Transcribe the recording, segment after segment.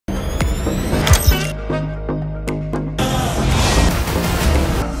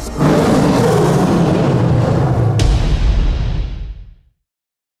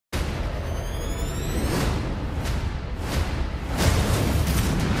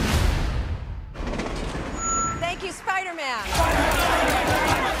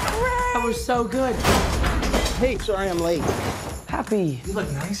Oh, so good. Hey, sorry I'm late. Happy. You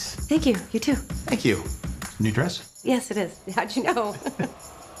look nice. Thank you. You too. Thank you. New dress? Yes, it is. How'd you know?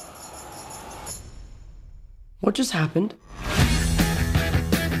 What just happened?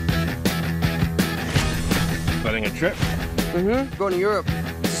 Planning a trip? Mm-hmm. Going to Europe.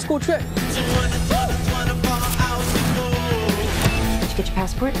 It's a school trip. Did you get your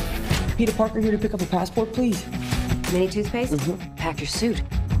passport? Peter Parker here to pick up a passport, please. Mini toothpaste? Mm-hmm. Pack your suit.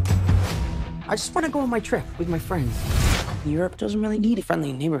 I just want to go on my trip with my friends. Europe doesn't really need a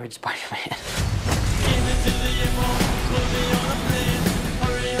friendly neighborhood Spider-Man.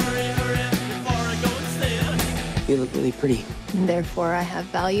 You look really pretty. And therefore, I have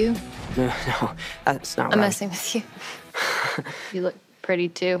value. No, that's not right. I'm messing with you. You look pretty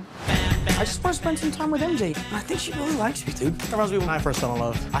too. I just want to spend some time with MJ. I think she really likes me, dude. That reminds me when I first fell in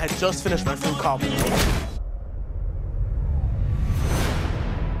love. I had just finished my film called.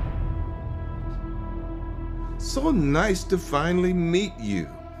 So nice to finally meet you,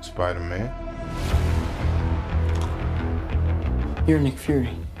 Spider-Man. You're Nick Fury.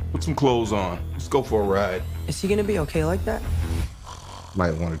 Put some clothes on. Let's go for a ride. Is he gonna be okay like that?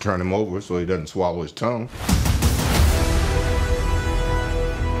 Might want to turn him over so he doesn't swallow his tongue.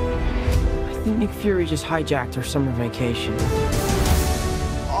 I think Nick Fury just hijacked our summer vacation.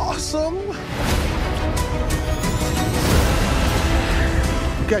 Awesome!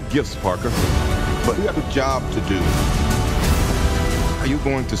 You got gifts, Parker, but you have a job to do. Are you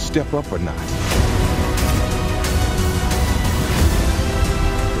going to step up or not?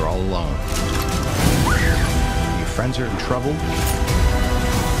 You're all alone. Your friends are in trouble.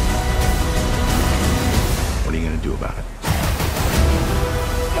 What are you going to do about it?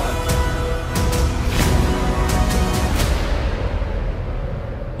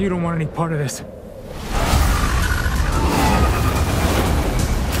 You don't want any part of this.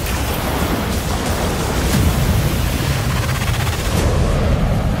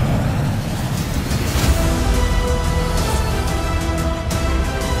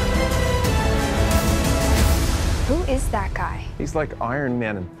 Who is that guy? He's like Iron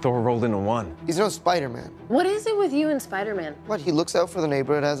Man and Thor rolled into one. He's no Spider-Man. What is it with you and Spider-Man? What, he looks out for the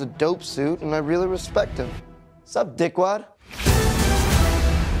neighborhood, has a dope suit, and I really respect him. Sup, dickwad?